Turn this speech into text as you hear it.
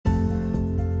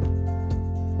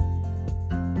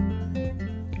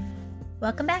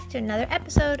Welcome back to another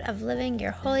episode of Living Your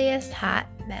Holiest Hot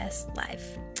Mess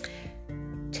Life.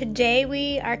 Today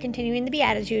we are continuing the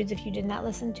Beatitudes. If you did not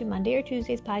listen to Monday or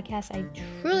Tuesday's podcast, I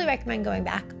truly recommend going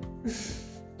back.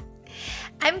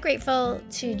 I'm grateful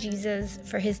to Jesus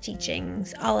for his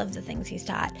teachings, all of the things he's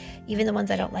taught, even the ones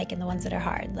I don't like and the ones that are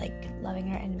hard, like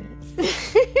loving our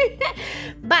enemies.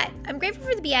 But I'm grateful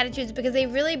for the Beatitudes because they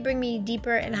really bring me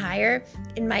deeper and higher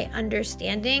in my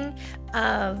understanding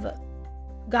of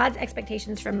God's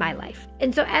expectations for my life.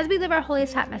 And so as we live our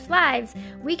holiest hot mess lives,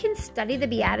 we can study the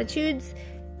Beatitudes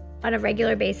on a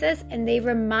regular basis, and they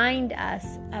remind us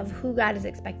of who God is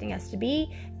expecting us to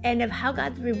be and of how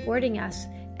God's rewarding us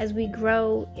as we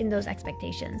grow in those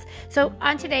expectations. So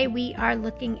on today, we are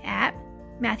looking at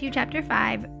Matthew chapter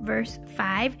 5, verse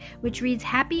 5, which reads,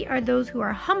 "Happy are those who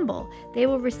are humble. They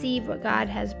will receive what God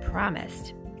has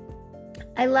promised."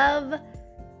 I love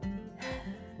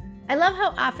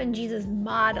how often Jesus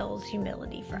models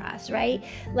humility for us, right?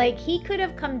 Like he could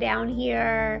have come down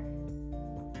here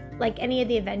like any of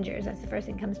the Avengers. That's the first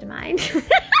thing that comes to mind.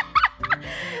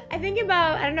 I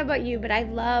don't know about you, but I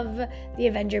love the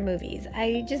Avenger movies.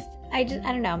 I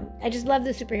don't know. I just love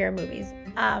the superhero movies.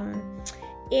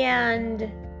 And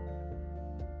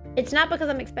it's not because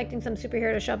I'm expecting some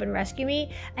superhero to show up and rescue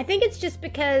me. I think it's just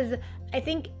because I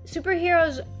think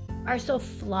superheroes are so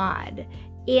flawed.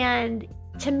 And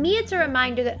to me, it's a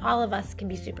reminder that all of us can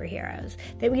be superheroes,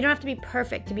 that we don't have to be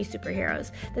perfect to be superheroes,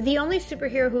 that the only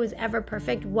superhero who was ever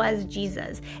perfect was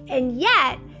Jesus. And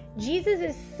yet, Jesus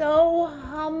is so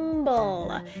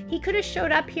humble. He could have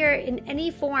showed up here in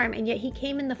any form, and yet he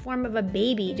came in the form of a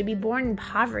baby to be born in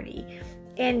poverty.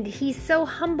 And he's so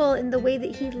humble in the way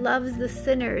that he loves the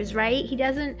sinners, right? He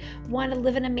doesn't want to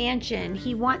live in a mansion.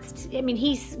 He's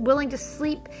willing to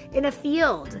sleep in a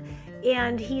field.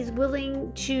 And he's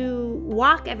willing to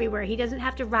walk everywhere. He doesn't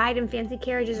have to ride in fancy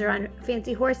carriages or on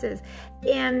fancy horses.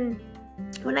 And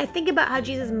when I think about how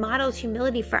Jesus models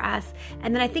humility for us,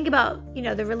 and then I think about,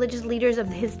 the religious leaders of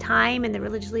his time and the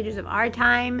religious leaders of our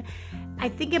time, I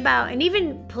think about, and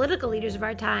even political leaders of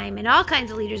our time and all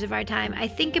kinds of leaders of our time, I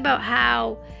think about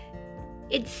how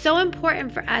it's so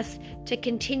important for us to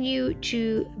continue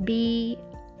to be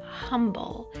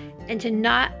humble and to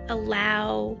not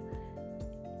allow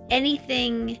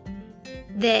anything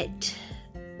that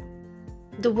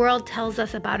the world tells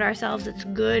us about ourselves that's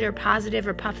good or positive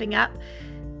or puffing up.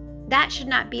 That should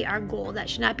not be our goal. That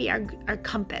should not be our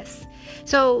compass.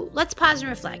 So let's pause and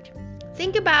reflect.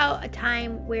 Think about a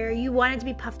time where you wanted to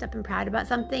be puffed up and proud about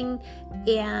something,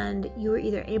 and you were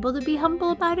either able to be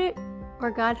humble about it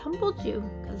or God humbled you,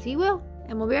 because he will.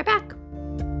 And we'll be right back.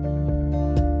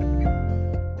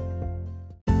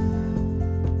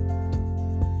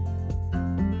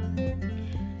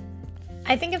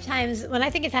 When I think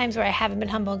of times where I haven't been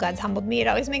humble, God's humbled me, it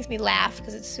always makes me laugh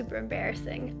because it's super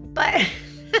embarrassing. But,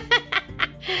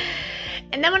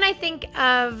 and then when I think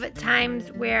of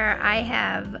times where I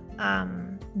have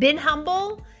been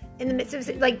humble in the midst of,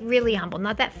 like really humble,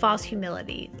 not that false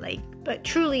humility, but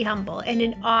truly humble and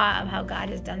in awe of how God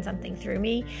has done something through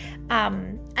me,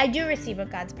 I do receive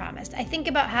what God's promised. I think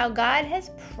about how God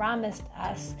has promised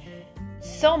us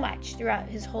so much throughout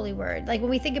his holy word. Like when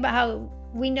we think about how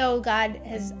we know God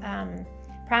has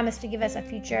promised to give us a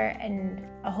future and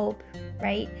a hope,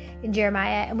 right, in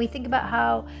Jeremiah. And we think about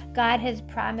how God has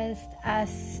promised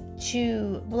us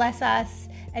to bless us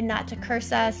and not to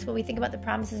curse us. When we think about the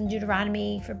promises in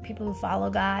Deuteronomy for people who follow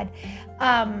God.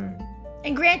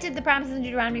 And granted, the promises in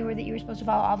Deuteronomy were that you were supposed to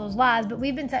follow all those laws, but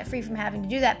we've been set free from having to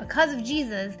do that because of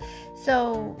Jesus.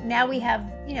 So now we have,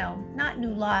 not new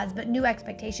laws, but new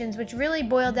expectations, which really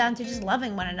boil down to just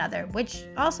loving one another, which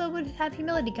also would have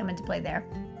humility come into play there.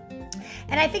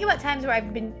 And I think about times where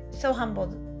I've been so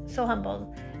humbled.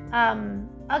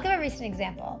 I'll give a recent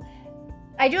example.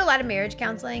 I do a lot of marriage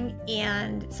counseling,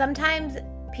 and sometimes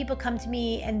people come to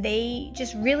me and they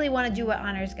just really want to do what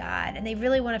honors God, and they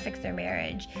really want to fix their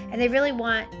marriage, and they really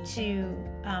want to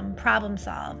problem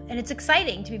solve. And it's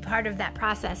exciting to be part of that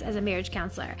process as a marriage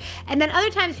counselor. And then other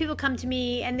times people come to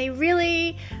me and they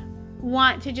really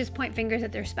want to just point fingers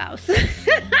at their spouse.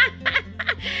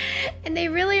 And they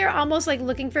really are almost like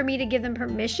looking for me to give them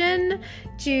permission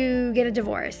to get a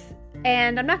divorce.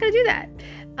 And I'm not going to do that.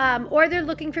 Or they're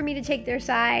looking for me to take their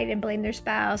side and blame their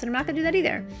spouse, and I'm not going to do that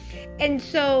either. And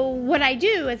so what I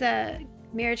do as a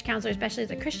marriage counselor, especially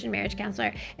as a Christian marriage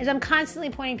counselor, is I'm constantly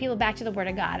pointing people back to the Word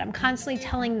of God. I'm constantly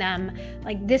telling them,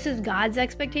 like, this is God's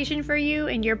expectation for you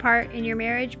and your part in your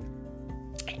marriage.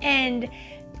 And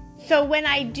so when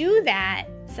I do that,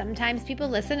 sometimes people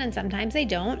listen and sometimes they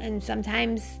don't, and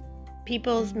sometimes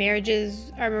people's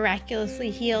marriages are miraculously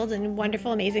healed and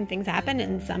wonderful, amazing things happen.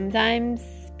 And sometimes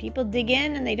people dig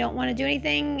in and they don't want to do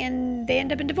anything and they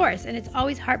end up in divorce. And it's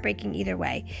always heartbreaking either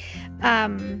way.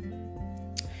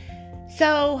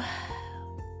 So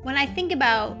when I think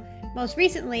about most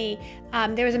recently,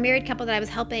 there was a married couple that I was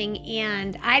helping,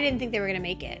 and I didn't think they were going to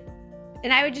make it.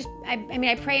 And I would just, I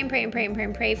pray and pray and pray and pray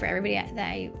and pray for everybody that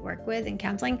I work with in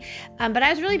counseling. But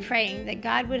I was really praying that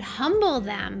God would humble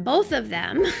them, both of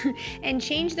them, and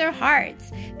change their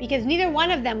hearts, because neither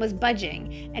one of them was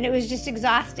budging. And it was just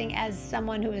exhausting as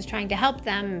someone who was trying to help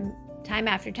them time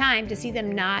after time to see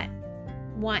them not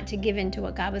want to give in to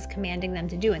what God was commanding them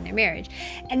to do in their marriage.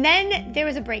 And then there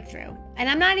was a breakthrough. And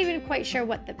I'm not even quite sure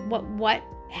what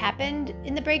happened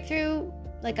in the breakthrough,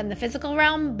 like on the physical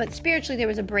realm, but spiritually there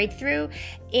was a breakthrough,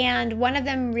 and one of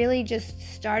them really just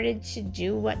started to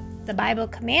do what the Bible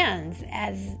commands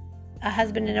as a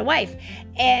husband and a wife.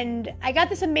 And I got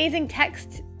this amazing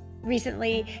text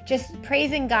recently just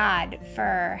praising God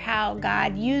for how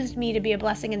God used me to be a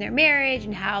blessing in their marriage,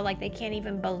 and how like they can't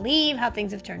even believe how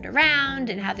things have turned around,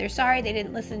 and how they're sorry they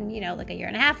didn't listen, like a year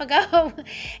and a half ago.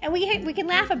 And we can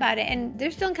laugh about it, and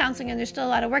they're still in counseling and there's still a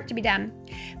lot of work to be done.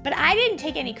 But I didn't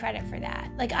take any credit for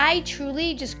that. Like, I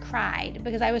truly just cried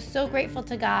because I was so grateful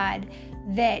to God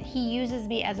that he uses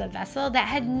me as a vessel that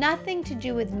had nothing to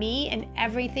do with me and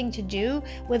everything to do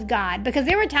with God. Because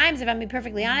there were times, if I'm being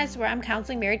perfectly honest, where I'm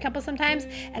counseling married couples sometimes,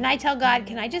 and I tell God,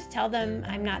 can I just tell them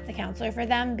I'm not the counselor for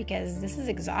them, because this is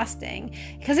exhausting.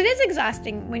 Because it is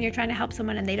exhausting when you're trying to help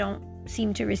someone and they don't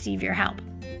seem to receive your help.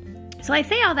 So I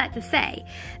say all that to say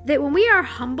that when we are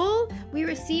humble, we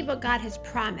receive what God has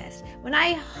promised. When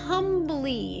I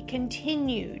humbly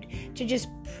continued to just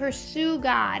pursue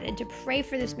God and to pray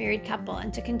for this married couple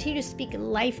and to continue to speak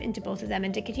life into both of them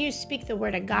and to continue to speak the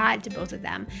word of God to both of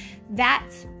them,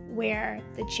 that's where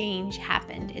the change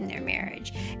happened in their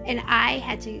marriage. And I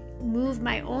had to move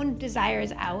my own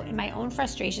desires out and my own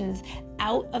frustrations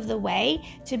out of the way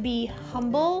to be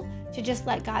humble, to just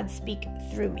let God speak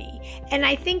through me. And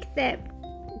I think that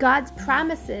God's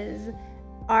promises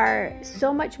are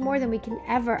so much more than we can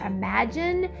ever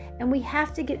imagine, and we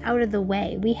have to get out of the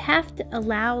way. We have to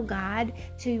allow God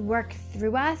to work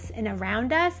through us and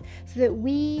around us so that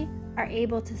we are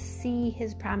able to see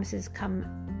his promises come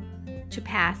to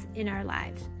pass in our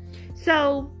lives.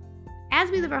 So as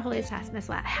we live our holiest hot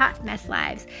mess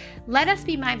lives, let us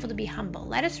be mindful to be humble.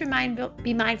 Let us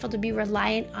be mindful to be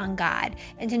reliant on God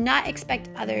and to not expect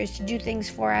others to do things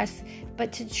for us,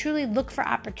 but to truly look for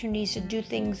opportunities to do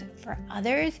things for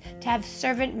others, to have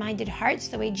servant-minded hearts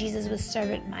the way Jesus was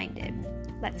servant-minded.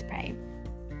 Let's pray.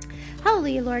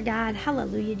 Hallelujah, Lord God.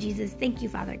 Hallelujah, Jesus. Thank you,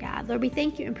 Father God. Lord, we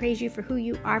thank you and praise you for who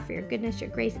you are, for your goodness, your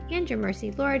grace, and your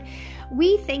mercy. Lord,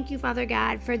 we thank you, Father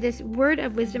God, for this word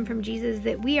of wisdom from Jesus,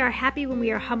 that we are happy when we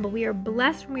are humble. We are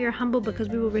blessed when we are humble because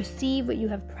we will receive what you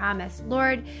have promised.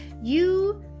 Lord,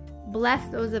 you bless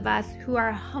those of us who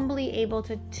are humbly able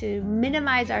to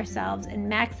minimize ourselves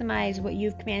and maximize what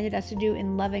you've commanded us to do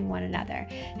in loving one another.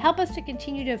 Help us to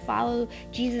continue to follow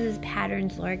Jesus'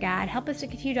 patterns, Lord God. Help us to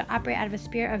continue to operate out of a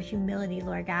spirit of humility,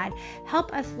 Lord God.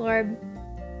 Help us, Lord,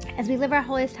 as we live our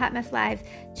holiest hot mess lives,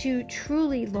 to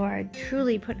truly, Lord,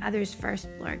 truly put others first,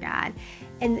 Lord God,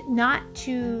 and not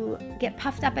to get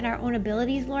puffed up in our own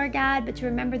abilities, Lord God, but to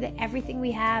remember that everything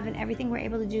we have and everything we're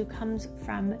able to do comes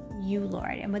from you,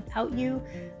 Lord. And without you,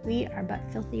 we are but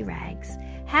filthy rags.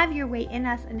 Have your way in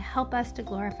us and help us to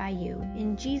glorify you.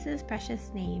 In Jesus'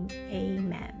 precious name,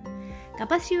 amen. God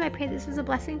bless you. I pray this was a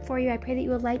blessing for you. I pray that you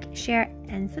will like, share,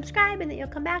 and subscribe, and that you'll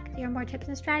come back to hear more tips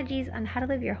and strategies on how to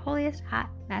live your holiest hot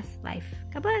mess life.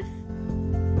 God bless.